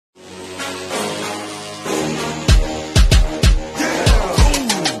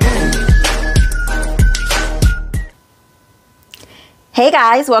Hey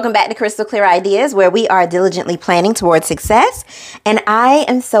guys, welcome back to Krystal Klear Ideas, where we are diligently planning towards success. And I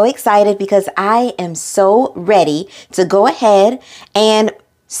am so excited because I am so ready to go ahead and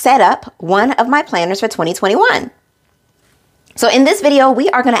set up one of my planners for 2021. So in this video, we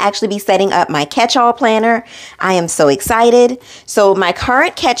are going to actually be setting up my catch-all planner. I am so excited. So my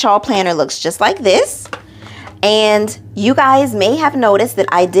current catch-all planner looks just like this. And you guys may have noticed that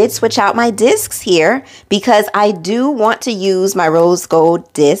I did switch out my discs here because I do want to use my rose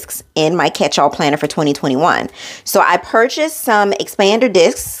gold discs in my catch-all planner for 2021. So I purchased some expander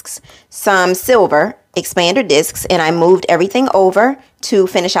discs, some silver expander discs, and I moved everything over to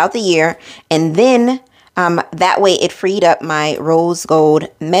finish out the year. And then that way it freed up my rose gold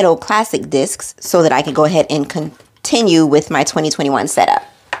metal classic discs so that I could go ahead and continue with my 2021 setup.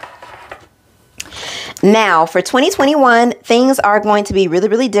 Now, for 2021, things are going to be really,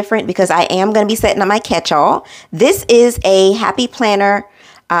 really different because I am going to be setting up my catch-all. This is a Happy Planner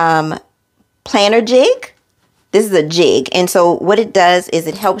planner jig. This is a jig. And so what it does is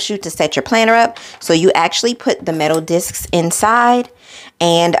it helps you to set your planner up. So you actually put the metal discs inside.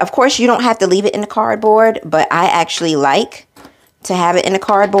 And of course, you don't have to leave it in the cardboard, but I actually like to have it in the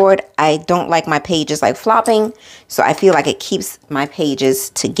cardboard. I don't like my pages like flopping, so I feel like it keeps my pages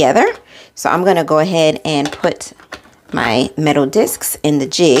together. So I'm going to go ahead and put my metal discs in the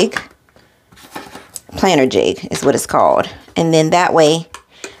jig. Planner jig is what it's called. And then that way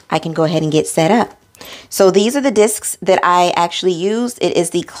I can go ahead and get set up. So these are the discs that I actually used. It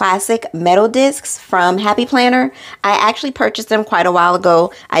is the classic metal discs from Happy Planner. I actually purchased them quite a while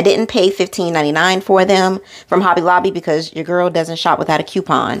ago. I didn't pay $15.99 for them from Hobby Lobby because your girl doesn't shop without a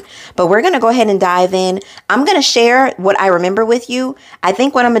coupon. But we're going to go ahead and dive in. I'm going to share what I remember with you. I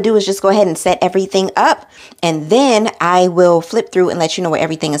think what I'm going to do is just go ahead and set everything up, and then I will flip through and let you know where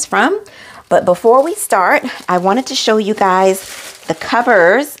everything is from. But before we start, I wanted to show you guys the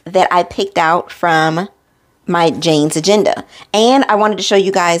covers that I picked out from my Jane's Agenda. And I wanted to show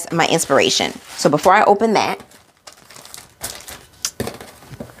you guys my inspiration. So before I open that,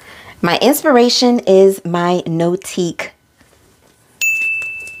 my inspiration is my Notiq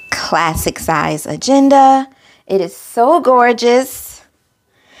classic size agenda. It is so gorgeous.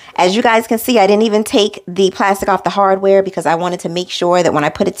 As you guys can see, I didn't even take the plastic off the hardware because I wanted to make sure that when I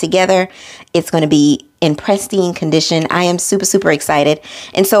put it together, it's going to be in pristine condition. I am super, super excited.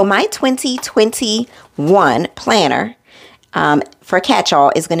 And so my 2021 planner for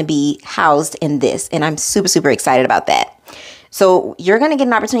catch-all is going to be housed in this. And I'm super, super excited about that. So you're going to get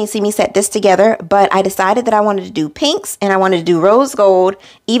an opportunity to see me set this together, but I decided that I wanted to do pinks and I wanted to do rose gold.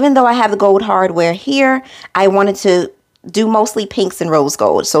 Even though I have the gold hardware here, I wanted to do mostly pinks and rose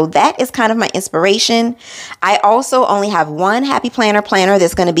gold. So that is kind of my inspiration. I also only have one Happy Planner planner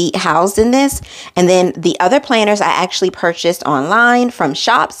that's going to be housed in this. And then the other planners I actually purchased online from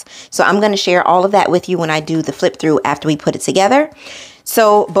shops. So I'm going to share all of that with you when I do the flip through after we put it together.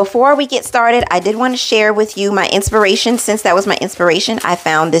 So before we get started, I did want to share with you my inspiration. Since that was my inspiration, I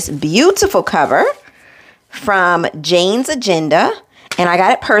found this beautiful cover from Jane's Agenda. And I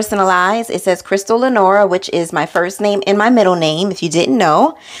got it personalized. It says Krystal Lenora, which is my first name and my middle name, if you didn't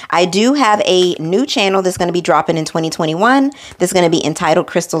know. I do have a new channel that's going to be dropping in 2021 that's going to be entitled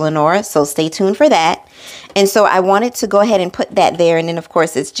Krystal Lenora, so stay tuned for that. And so I wanted to go ahead and put that there. And then, of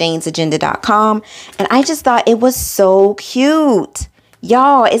course, it's janesagenda.com. And I just thought it was so cute.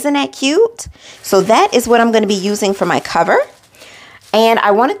 Y'all, isn't that cute? So that is what I'm going to be using for my cover. And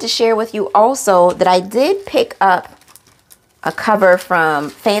I wanted to share with you also that I did pick up a cover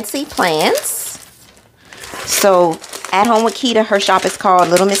from Fancy Plans. So at home with Keita, her shop is called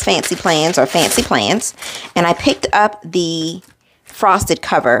Little Miss Fancy Plans or Fancy Plans. And I picked up the frosted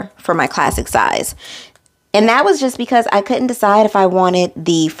cover for my classic size. And that was just because I couldn't decide if I wanted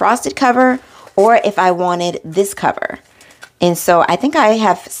the frosted cover or if I wanted this cover. And so I think I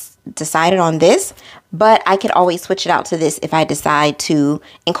have decided on this, but I could always switch it out to this if I decide to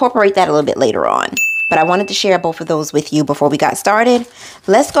incorporate that a little bit later on. But I wanted to share both of those with you before we got started.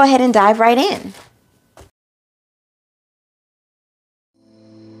 Let's go ahead and dive right in.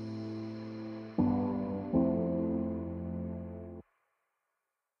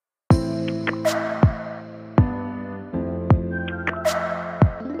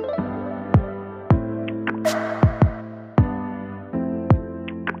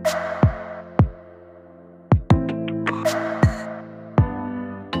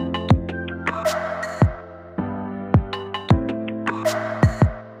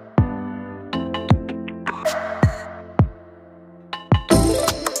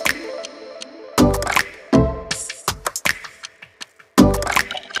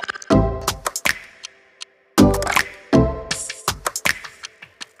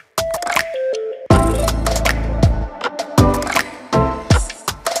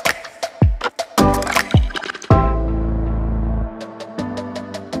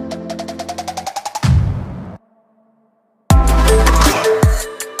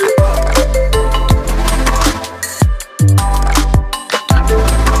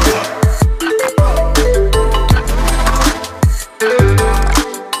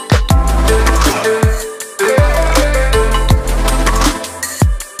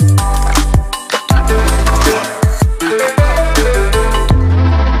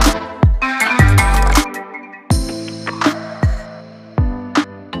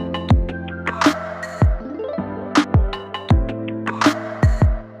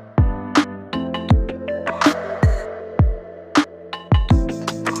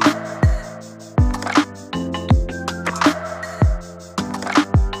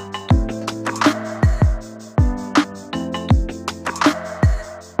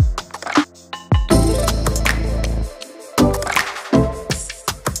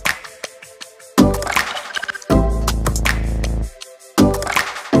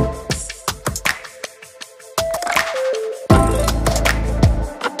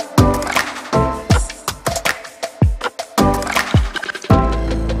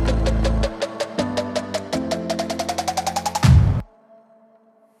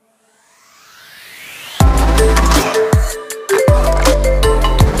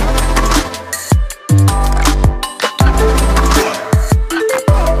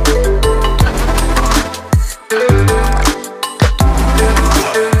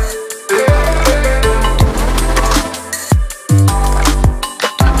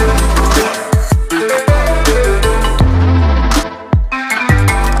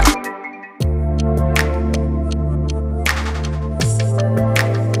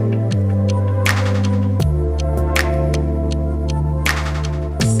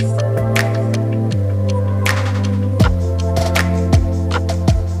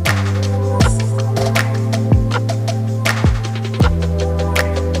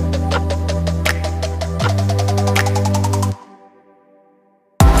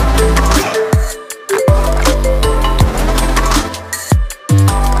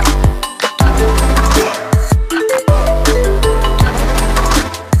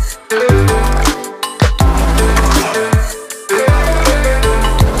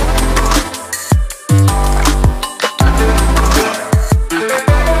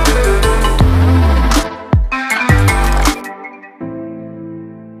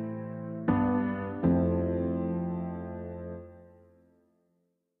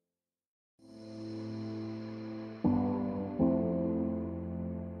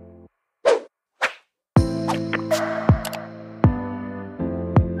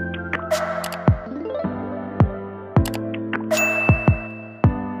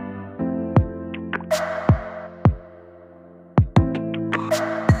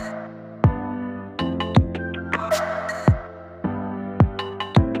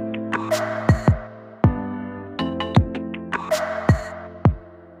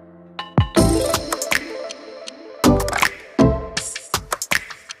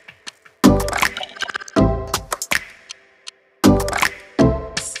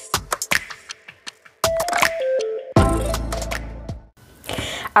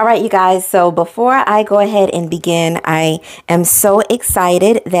 All right, you guys, so before I go ahead and begin, I am so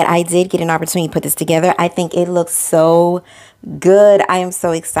excited that I did get an opportunity to put this together. I think it looks so good. I am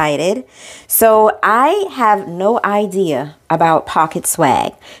so excited. So I have no idea about pocket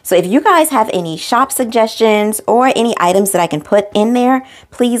swag. So if you guys have any shop suggestions or any items that I can put in there,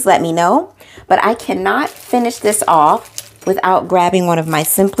 please let me know. But I cannot finish this off without grabbing one of my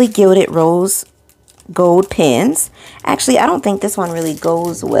Simply Gilded Rose Gold pens. Actually, I don't think this one really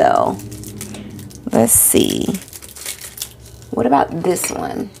goes well. Let's see. What about this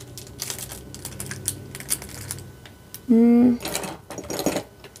one? Maybe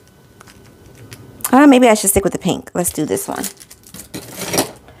I should stick with the pink. Let's do this one.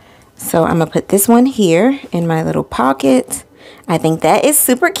 So I'm gonna put this one here in my little pocket. I think that is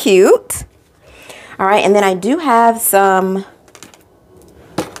super cute. All right, and then I do have some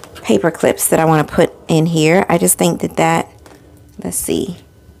paper clips that I want to put in here. I just think that let's see.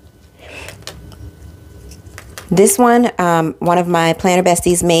 This one, one of my planner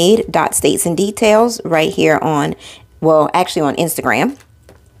besties made, Dot States and Details, right here on, well, actually on Instagram.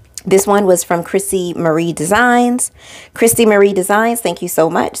 This one was from Christy Marie Designs. Christy Marie Designs, thank you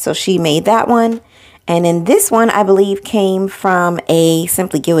so much. So she made that one. And then this one, I believe, came from a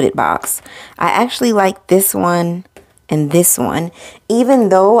Simply Gilded box. I actually like this one and this one. Even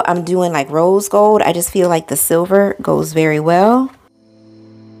though I'm doing like rose gold, I just feel like the silver goes very well.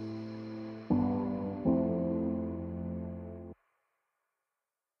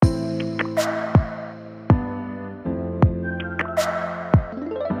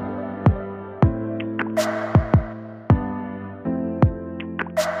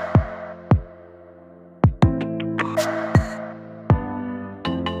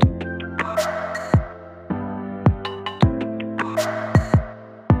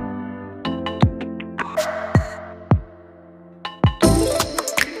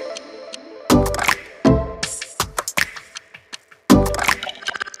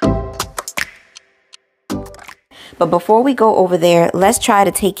 But before we go over there, let's try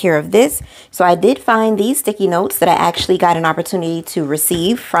to take care of this. So I did find these sticky notes that I actually got an opportunity to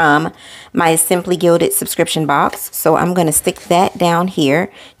receive from my Simply Gilded subscription box. So I'm going to stick that down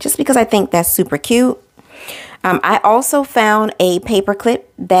here just because I think that's super cute. I also found a paper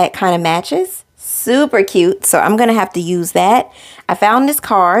clip that kind of matches. Super cute. So I'm going to have to use that. I found this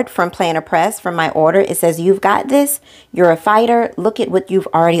card from Planner Press from my order. It says, "You've got this. You're a fighter. Look at what you've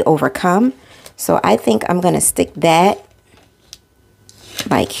already overcome." So I think I'm going to stick that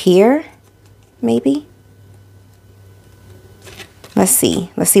like here, maybe. Let's see.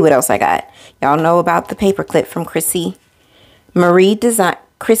 Let's see what else I got. Y'all know about the paper clip from Christy Marie Designs.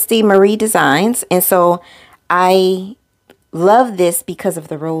 And so I love this because of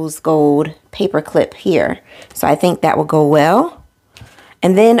the rose gold paper clip here. So I think that will go well.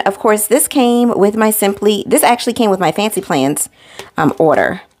 And then, of course, this came with my this actually came with my Fancy Plans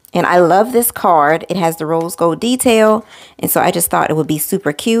order. And I love this card. It has the rose gold detail. And so I just thought it would be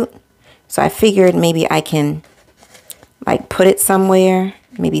super cute. So I figured maybe I can like put it somewhere.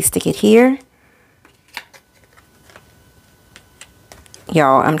 Maybe stick it here.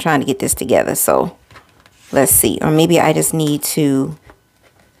 Y'all, I'm trying to get this together. So let's see. Or maybe I just need to.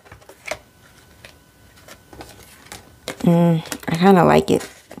 I kind of like it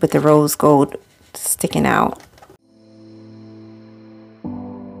with the rose gold sticking out.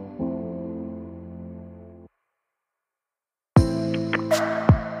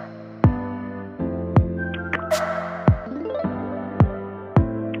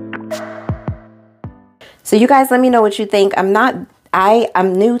 So you guys, let me know what you think. I'm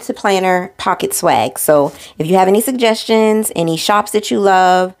new to planner pocket swag. So if you have any suggestions, any shops that you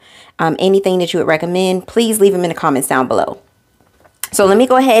love, anything that you would recommend, please leave them in the comments down below. So let me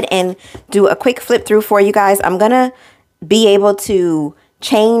go ahead and do a quick flip through for you guys. I'm going to be able to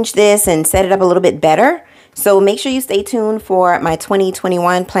change this and set it up a little bit better. So make sure you stay tuned for my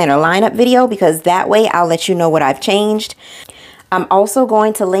 2021 planner lineup video, because that way I'll let you know what I've changed. I'm also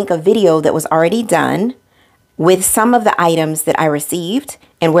going to link a video that was already done with some of the items that I received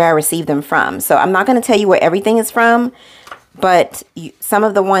and where I received them from. So I'm not going to tell you where everything is from, but some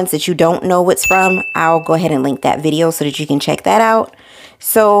of the ones that you don't know what's from, I'll go ahead and link that video so that you can check that out.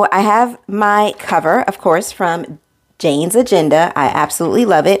 So I have my cover, of course, from Jane's Agenda. I absolutely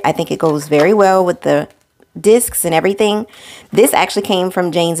love it. I think it goes very well with the discs and everything. This actually came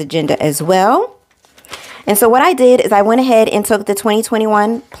from Jane's Agenda as well. And so what I did is I went ahead and took the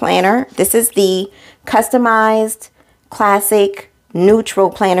 2021 planner. This is the customized classic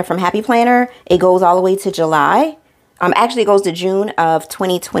neutral planner from Happy Planner. It goes all the way to July Actually, it goes to June of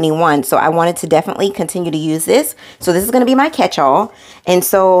 2021. So I wanted to definitely continue to use this. So this is going to be my catch-all. And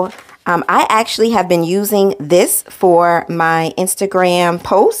so I actually have been using this for my Instagram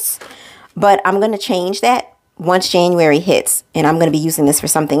posts, but I'm going to change that once January hits, and I'm going to be using this for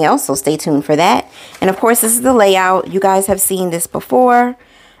something else. So stay tuned for that. And of course, this is the layout. You guys have seen this before,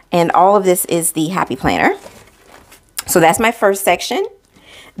 and all of this is the Happy Planner. So that's my first section.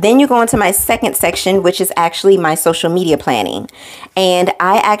 Then you go into my second section, which is actually my social media planning. And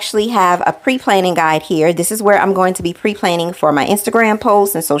I actually have a pre-planning guide here. This is where I'm going to be pre-planning for my Instagram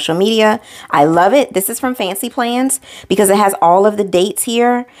posts and social media. I love it. This is from Fancy Plans because it has all of the dates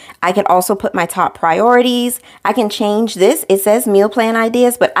here. I can also put my top priorities. I can change this. It says meal plan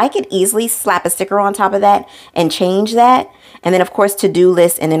ideas, but I could easily slap a sticker on top of that and change that. And then, of course, to-do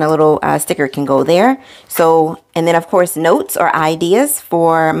list, and then a little sticker can go there. So, and then, of course, notes or ideas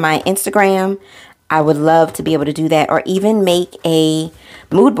for my Instagram. I would love to be able to do that, or even make a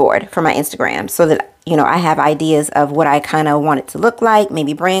mood board for my Instagram so that, you know, I have ideas of what I kind of want it to look like,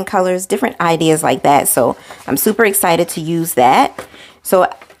 maybe brand colors, different ideas like that. So I'm super excited to use that. So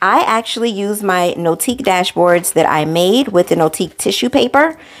I actually use my Notiq dashboards that I made with the Notiq tissue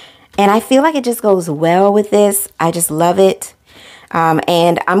paper. And I feel like it just goes well with this. I just love it.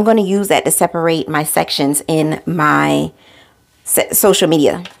 And I'm going to use that to separate my sections in my social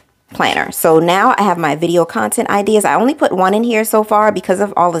media planner. So now I have my video content ideas. I only put one in here so far because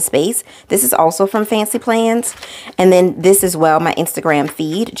of all the space. This is also from Fancy Plans. And then this as well, my Instagram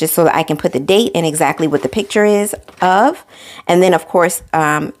feed, just so that I can put the date and exactly what the picture is of. And then, of course,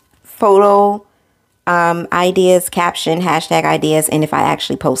 photo ideas, caption, hashtag ideas, and if I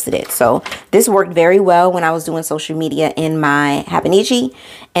actually posted it. So this worked very well when I was doing social media in my Habanichi.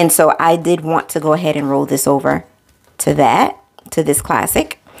 And so I did want to go ahead and roll this over to this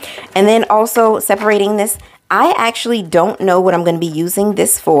classic. And then also separating this, I actually don't know what I'm going to be using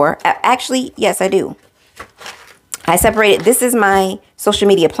this for. Actually, yes, I do. I separated, this is my social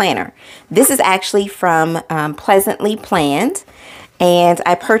media planner. This is actually from Pleasantly Planned. And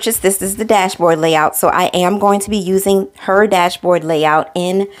I purchased this. This is the dashboard layout. So I am going to be using her dashboard layout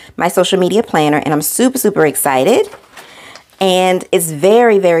in my social media planner. And I'm super, super excited. And it's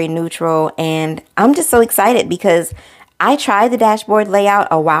very, very neutral. And I'm just so excited because I tried the dashboard layout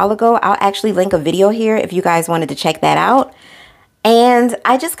a while ago. I'll actually link a video here if you guys wanted to check that out. And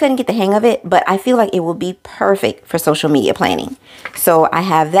I just couldn't get the hang of it. But I feel like it will be perfect for social media planning. So I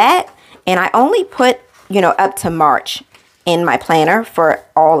have that. And I only put, you know, up to March in my planner for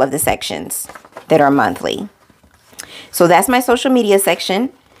all of the sections that are monthly. So that's my social media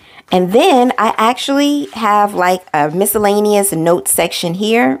section. And then I actually have like a miscellaneous notes section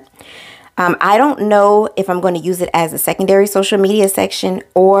here. I don't know if I'm going to use it as a secondary social media section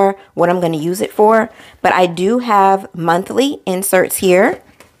or what I'm going to use it for, but I do have monthly inserts here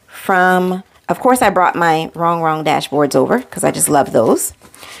from, of course, I brought my wrong dashboards over because I just love those.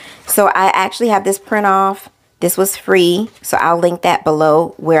 So I actually have this print off. This was free, so I'll link that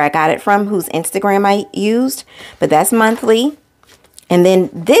below where I got it from, whose Instagram I used. But that's monthly. And then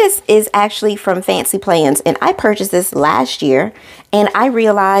this is actually from Fancy Plans. And I purchased this last year. And I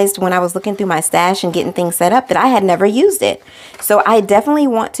realized when I was looking through my stash and getting things set up that I had never used it. So I definitely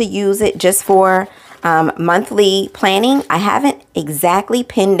want to use it just for monthly planning. I haven't exactly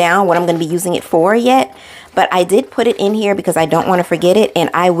pinned down what I'm going to be using it for yet. But I did put it in here because I don't want to forget it. And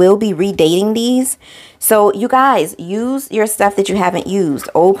I will be redating these. So you guys, use your stuff that you haven't used.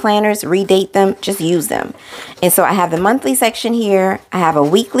 Old planners, redate them, just use them. And so I have the monthly section here. I have a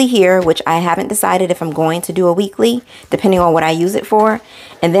weekly here, which I haven't decided if I'm going to do a weekly, depending on what I use it for.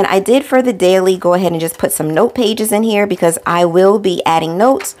 And then I did for the daily go ahead and just put some note pages in here because I will be adding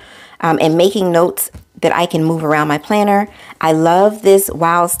notes and making notes that I can move around my planner. I love this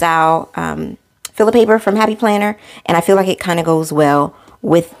wild style filler paper from Happy Planner, and I feel like it kind of goes well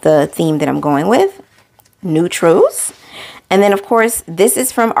with the theme that I'm going with, neutrals. And then, of course, this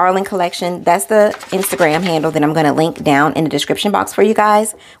is from Arlynne Collection. That's the Instagram handle that I'm going to link down in the description box for you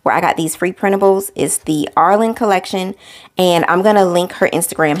guys, where I got these free printables. It's the Arlynne Collection, and I'm going to link her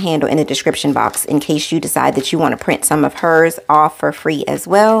Instagram handle in the description box in case you decide that you want to print some of hers off for free as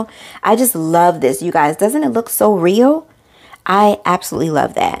well. I just love this, you guys. Doesn't it look so real? I absolutely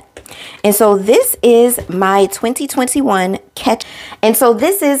love that. And so this is my 2021 catch-all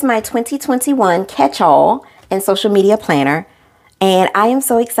and social media planner, and I am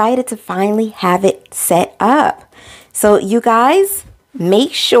so excited to finally have it set up. So you guys,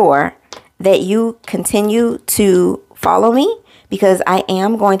 make sure that you continue to follow me because I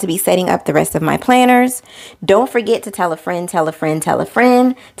am going to be setting up the rest of my planners. Don't forget to tell a friend, tell a friend, tell a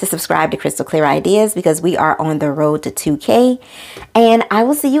friend to subscribe to Krystal Klear Ideas, because we are on the road to 2K. And I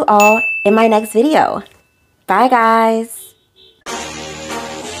will see you all in my next video. Bye, guys.